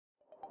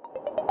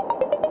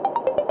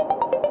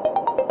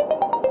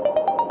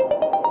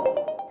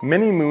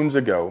Many moons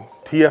ago,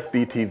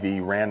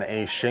 TFBTV ran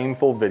a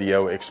shameful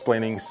video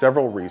explaining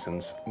several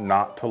reasons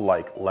not to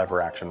like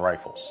lever-action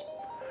rifles.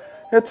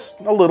 It's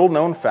a little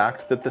known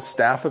fact that the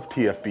staff of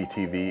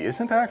TFBTV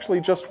isn't actually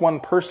just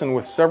one person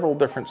with several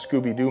different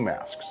Scooby-Doo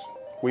masks.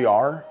 We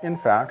are, in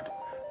fact,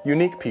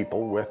 unique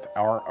people with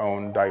our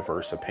own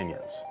diverse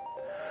opinions.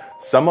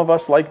 Some of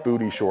us like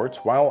booty shorts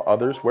while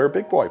others wear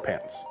big boy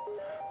pants.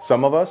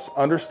 Some of us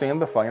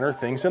understand the finer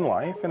things in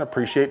life and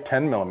appreciate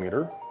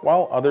 10mm,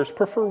 while others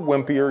prefer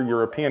wimpier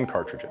European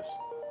cartridges.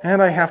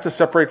 And I have to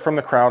separate from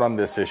the crowd on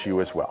this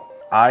issue as well.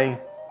 I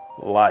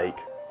like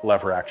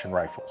lever-action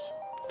rifles.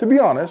 To be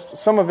honest,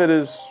 some of it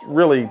is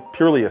really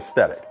purely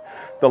aesthetic.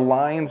 The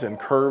lines and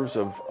curves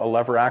of a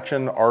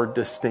lever-action are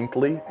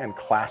distinctly and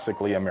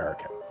classically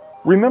American.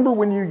 Remember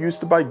when you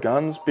used to buy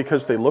guns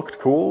because they looked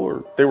cool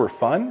or they were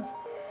fun?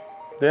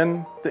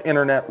 Then the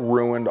internet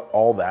ruined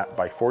all that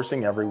by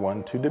forcing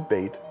everyone to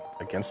debate,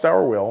 against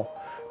our will,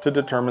 to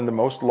determine the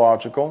most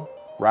logical,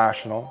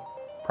 rational,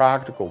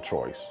 practical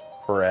choice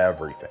for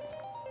everything.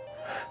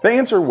 The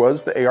answer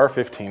was the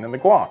AR-15 and the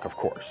Glock, of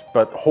course,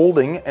 but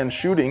holding and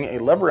shooting a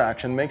lever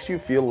action makes you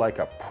feel like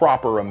a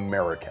proper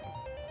American.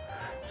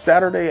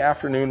 Saturday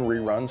afternoon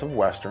reruns of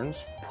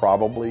Westerns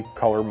probably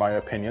color my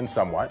opinion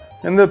somewhat,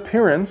 and the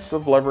appearance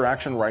of lever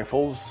action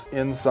rifles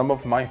in some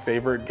of my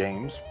favorite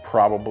games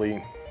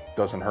probably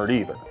doesn't hurt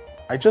either.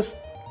 I just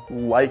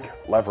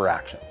like lever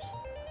actions.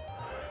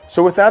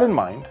 So with that in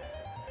mind,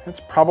 it's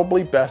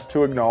probably best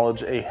to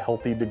acknowledge a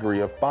healthy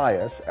degree of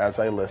bias as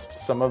I list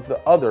some of the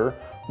other,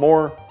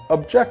 more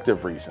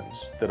objective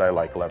reasons that I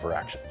like lever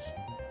actions.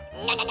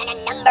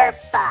 Number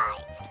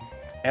 5.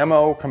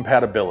 Ammo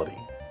compatibility.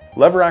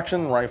 Lever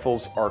action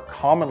rifles are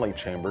commonly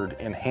chambered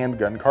in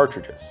handgun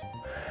cartridges.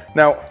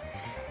 Now,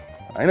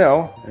 I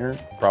know you're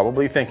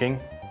probably thinking,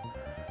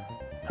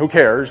 who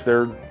cares?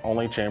 They're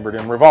only chambered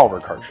in revolver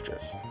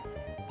cartridges.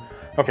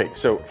 Okay,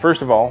 so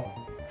first of all,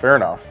 fair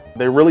enough.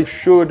 They really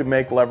should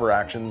make lever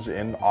actions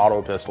in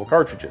auto pistol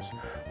cartridges.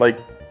 Like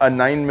a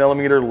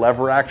 9mm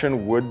lever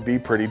action would be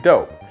pretty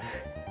dope.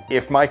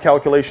 If my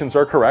calculations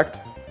are correct,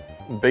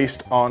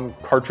 based on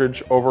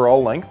cartridge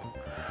overall length,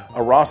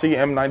 a Rossi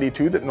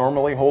M92 that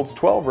normally holds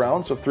 12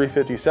 rounds of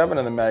 357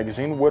 in the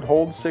magazine would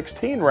hold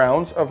 16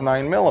 rounds of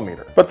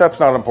 9mm. But that's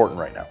not important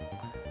right now.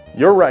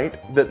 You're right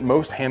that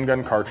most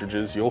handgun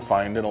cartridges you'll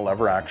find in a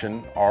lever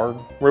action are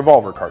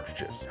revolver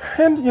cartridges.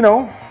 And, you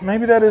know,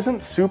 maybe that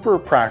isn't super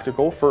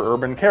practical for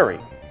urban carry.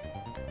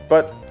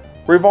 But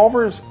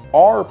revolvers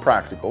are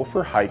practical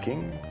for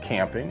hiking,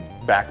 camping,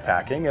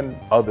 backpacking, and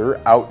other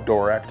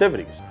outdoor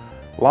activities.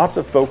 Lots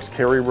of folks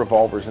carry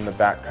revolvers in the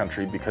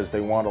backcountry because they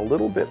want a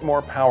little bit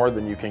more power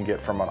than you can get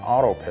from an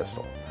auto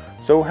pistol.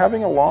 So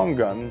having a long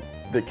gun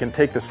that can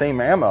take the same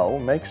ammo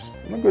makes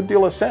a good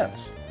deal of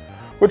sense.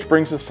 Which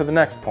brings us to the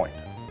next point.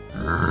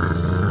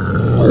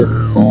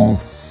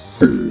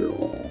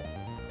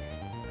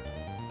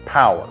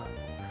 Power.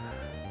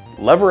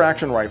 Lever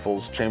action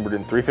rifles chambered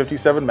in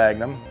 357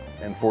 Magnum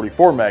and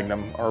 44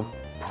 Magnum are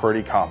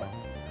pretty common.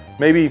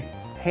 Maybe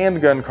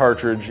handgun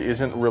cartridge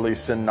isn't really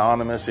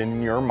synonymous in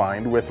your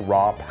mind with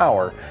raw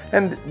power,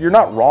 and you're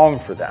not wrong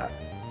for that.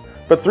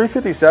 But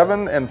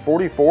 357 and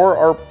 44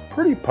 are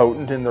pretty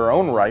potent in their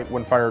own right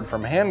when fired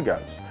from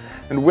handguns.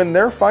 And when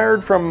they're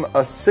fired from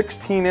a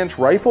 16-inch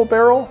rifle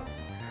barrel,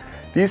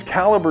 these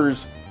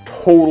calibers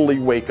totally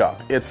wake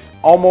up. It's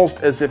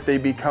almost as if they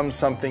become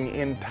something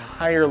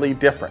entirely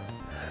different.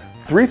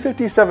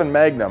 357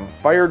 Magnum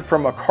fired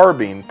from a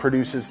carbine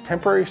produces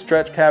temporary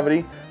stretch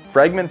cavity,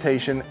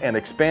 fragmentation, and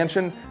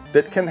expansion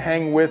that can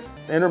hang with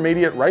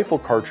intermediate rifle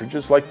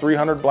cartridges like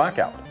 300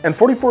 Blackout. And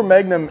 44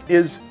 Magnum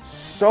is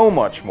so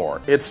much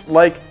more. It's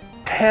like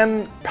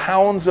 10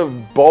 pounds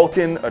of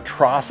Balkan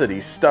atrocity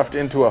stuffed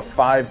into a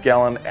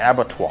 5-gallon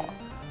abattoir.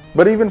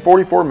 But even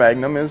 44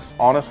 Magnum is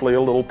honestly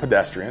a little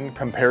pedestrian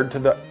compared to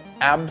the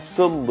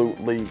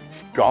absolutely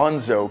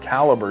gonzo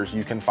calibers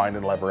you can find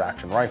in lever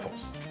action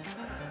rifles.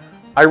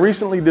 I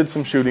recently did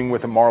some shooting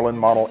with a Marlin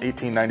model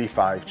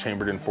 1895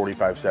 chambered in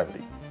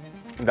 4570.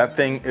 That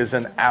thing is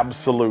an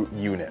absolute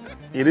unit.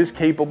 It is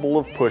capable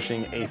of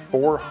pushing a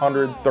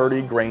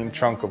 430 grain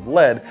chunk of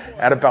lead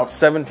at about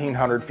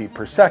 1700 feet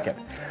per second.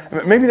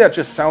 Maybe that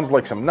just sounds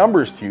like some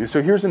numbers to you,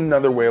 so here's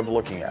another way of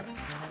looking at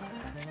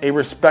it. A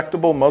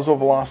respectable muzzle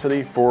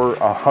velocity for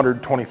a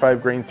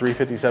 125 grain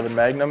 357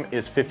 Magnum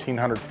is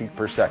 1500 feet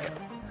per second.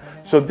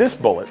 So this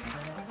bullet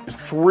is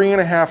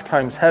 3.5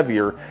 times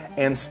heavier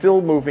and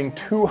still moving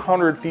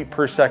 200 feet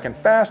per second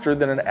faster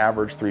than an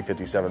average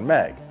 357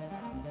 mag.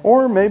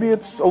 Or maybe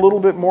it's a little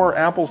bit more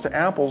apples to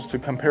apples to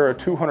compare a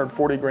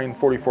 240 grain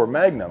 44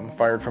 Magnum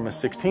fired from a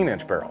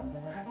 16-inch barrel.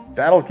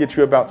 That'll get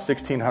you about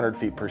 1600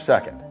 feet per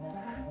second.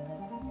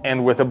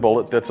 And with a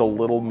bullet that's a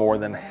little more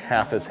than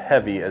half as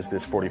heavy as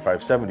this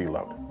 4570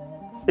 load.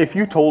 If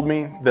you told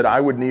me that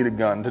I would need a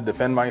gun to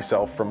defend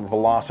myself from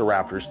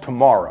velociraptors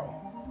tomorrow,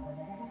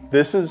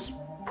 this is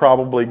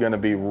probably going to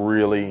be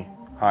really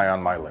high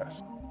on my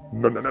list.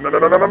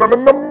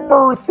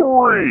 Number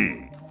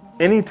 3.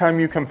 Anytime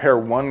you compare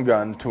one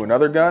gun to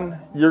another gun,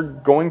 you're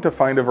going to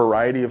find a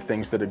variety of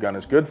things that a gun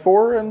is good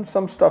for and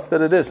some stuff that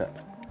it isn't.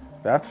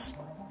 That's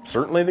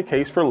certainly the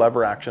case for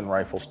lever action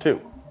rifles too.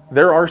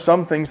 There are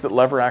some things that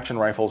lever action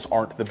rifles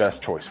aren't the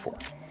best choice for.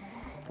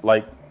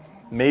 Like,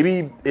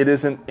 maybe it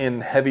isn't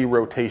in heavy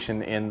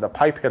rotation in the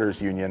pipe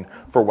hitters union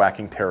for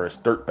whacking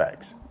terrorist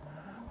dirtbags.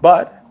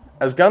 But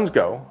as guns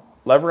go,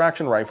 lever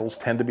action rifles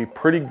tend to be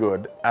pretty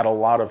good at a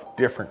lot of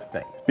different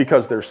things.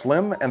 Because they're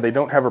slim and they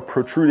don't have a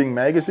protruding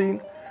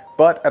magazine,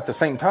 but at the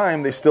same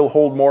time they still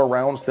hold more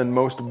rounds than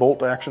most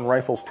bolt action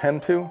rifles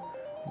tend to,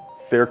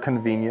 they're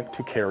convenient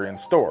to carry and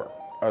store.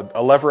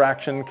 A lever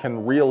action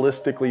can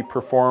realistically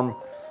perform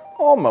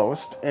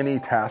almost any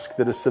task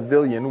that a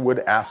civilian would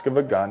ask of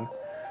a gun,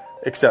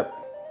 except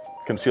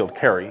concealed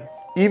carry.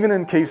 Even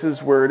in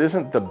cases where it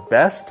isn't the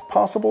best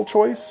possible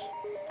choice,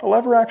 a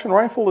lever action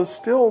rifle is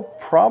still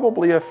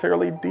probably a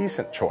fairly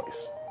decent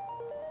choice.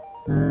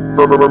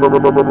 Number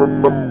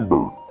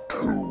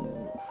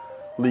 2.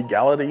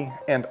 Legality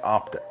and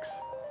optics.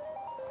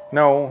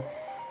 No,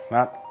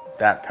 not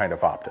that kind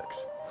of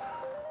optics.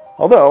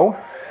 Although,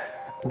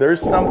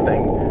 there's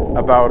something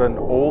about an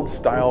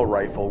old-style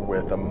rifle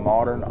with a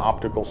modern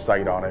optical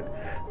sight on it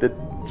that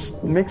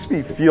just makes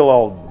me feel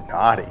all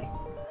naughty.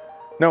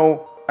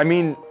 No, I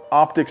mean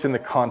optics in the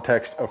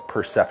context of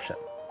perception.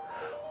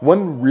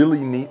 One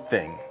really neat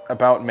thing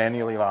about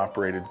manually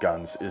operated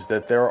guns is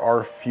that there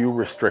are few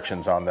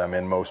restrictions on them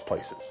in most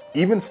places.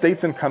 Even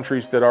states and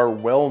countries that are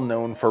well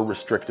known for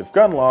restrictive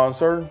gun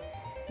laws are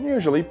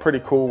usually pretty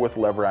cool with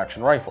lever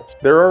action rifles.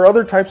 There are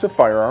other types of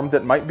firearm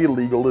that might be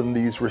legal in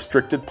these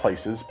restricted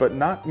places, but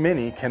not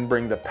many can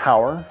bring the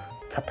power,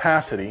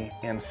 capacity,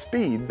 and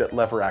speed that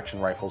lever action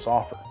rifles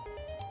offer.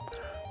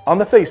 On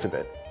the face of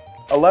it,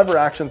 a lever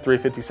action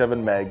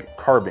 357 mag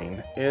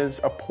carbine is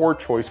a poor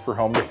choice for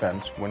home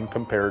defense when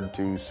compared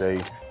to,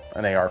 say,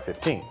 an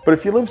AR-15. But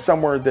if you live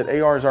somewhere that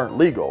ARs aren't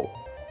legal,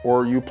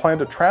 or you plan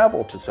to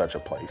travel to such a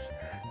place,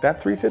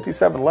 that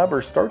 357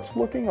 lever starts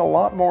looking a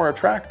lot more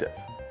attractive.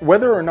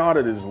 Whether or not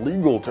it is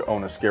legal to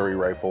own a scary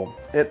rifle,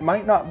 it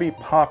might not be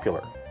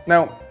popular.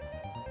 Now,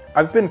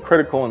 I've been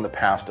critical in the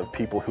past of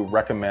people who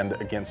recommend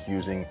against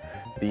using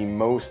the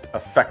most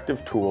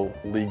effective tool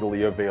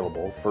legally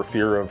available for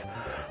fear of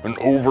an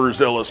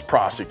overzealous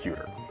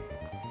prosecutor.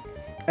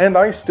 And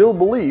I still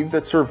believe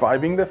that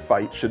surviving the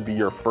fight should be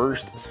your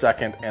first,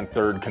 second, and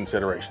third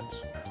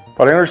considerations.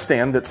 But I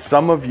understand that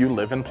some of you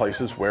live in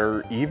places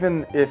where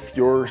even if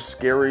your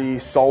scary,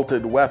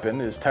 salted weapon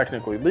is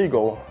technically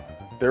legal,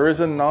 there is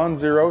a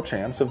non-zero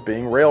chance of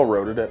being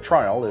railroaded at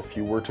trial if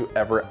you were to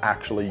ever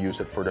actually use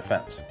it for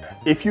defense.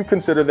 If you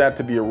consider that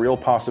to be a real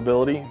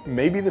possibility,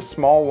 maybe the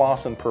small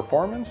loss in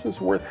performance is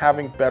worth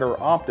having better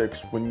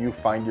optics when you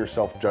find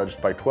yourself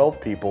judged by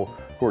 12 people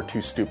who are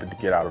too stupid to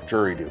get out of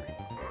jury duty.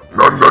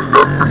 Number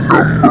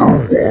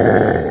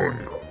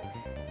 1.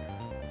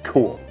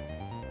 Cool.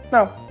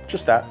 No,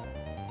 just that.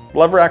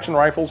 Lever action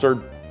rifles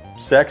are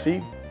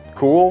sexy,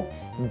 cool,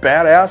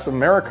 badass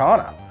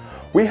Americana.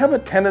 We have a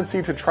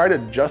tendency to try to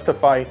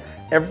justify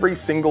every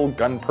single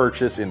gun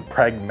purchase in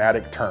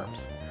pragmatic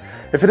terms.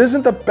 If it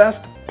isn't the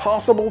best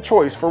possible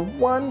choice for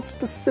one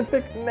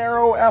specific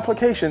narrow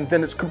application,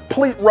 then it's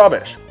complete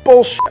rubbish.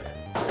 Bullshit.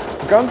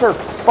 Guns are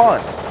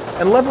fun,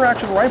 and lever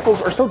action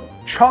rifles are so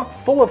chock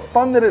full of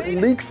fun that it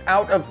leaks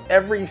out of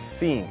every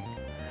seam.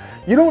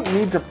 You don't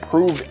need to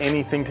prove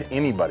anything to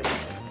anybody.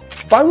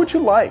 Buy what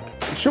you like,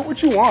 and shoot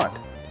what you want.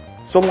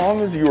 So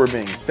long as you are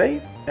being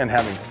safe and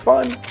having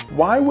fun,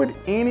 why would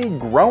any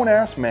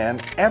grown-ass man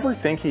ever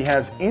think he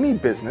has any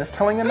business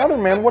telling another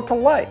man what to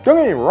like? Don't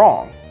get me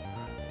wrong,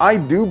 I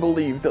do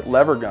believe that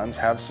lever guns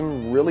have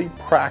some really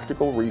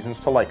practical reasons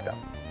to like them.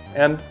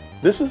 And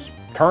this is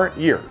current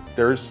year.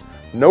 There's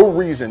no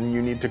reason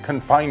you need to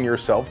confine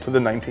yourself to the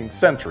 19th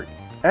century.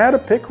 Add a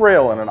pick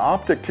rail and an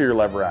optic to your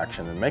lever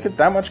action and make it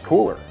that much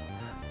cooler.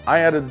 I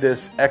added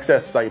this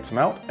XS Sights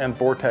mount and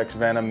Vortex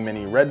Venom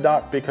mini red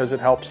dot because it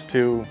helps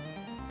to...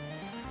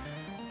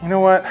 You know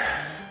what?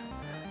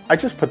 I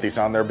just put these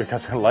on there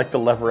because I like the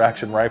lever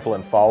action rifle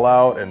in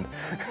Fallout and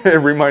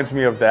it reminds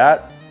me of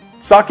that.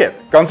 Suck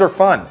it! Guns are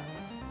fun.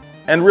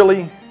 And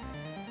really,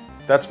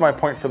 that's my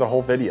point for the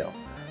whole video.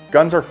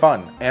 Guns are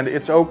fun, and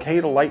it's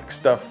okay to like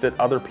stuff that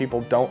other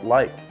people don't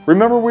like.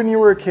 Remember when you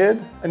were a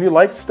kid and you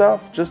liked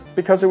stuff just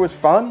because it was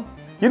fun?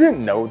 You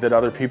didn't know that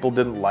other people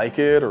didn't like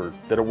it or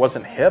that it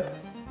wasn't hip.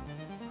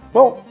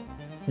 Well,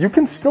 you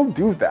can still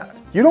do that.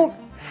 You don't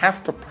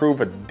have to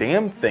prove a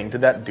damn thing to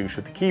that douche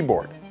with the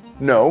keyboard.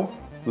 No,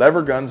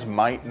 lever guns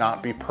might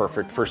not be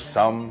perfect for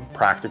some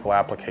practical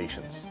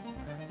applications,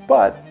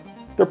 but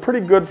they're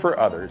pretty good for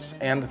others,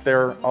 and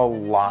they're a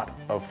lot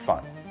of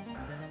fun.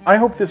 I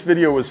hope this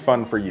video was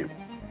fun for you.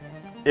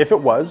 If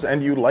it was,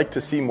 and you'd like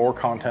to see more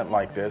content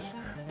like this,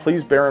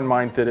 please bear in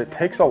mind that it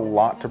takes a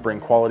lot to bring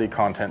quality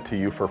content to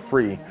you for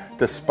free,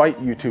 despite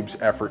YouTube's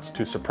efforts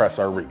to suppress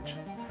our reach.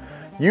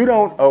 You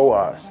don't owe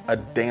us a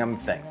damn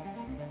thing.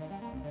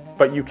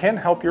 But you can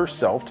help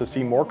yourself to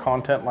see more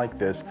content like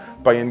this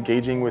by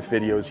engaging with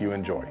videos you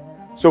enjoy.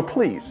 So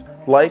please,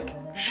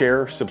 like,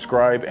 share,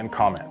 subscribe, and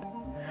comment.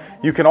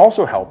 You can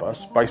also help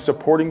us by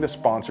supporting the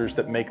sponsors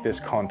that make this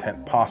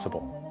content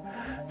possible.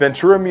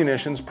 Ventura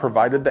Munitions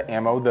provided the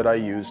ammo that I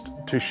used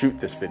to shoot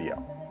this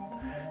video.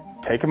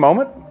 Take a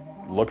moment,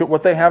 look at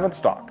what they have in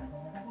stock.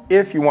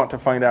 If you want to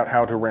find out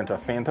how to rent a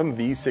Phantom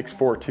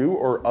V642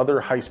 or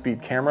other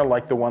high-speed camera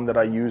like the one that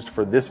I used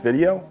for this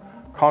video,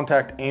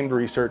 contact Aimed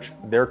Research.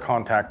 Their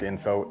contact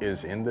info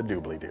is in the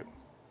doobly-doo.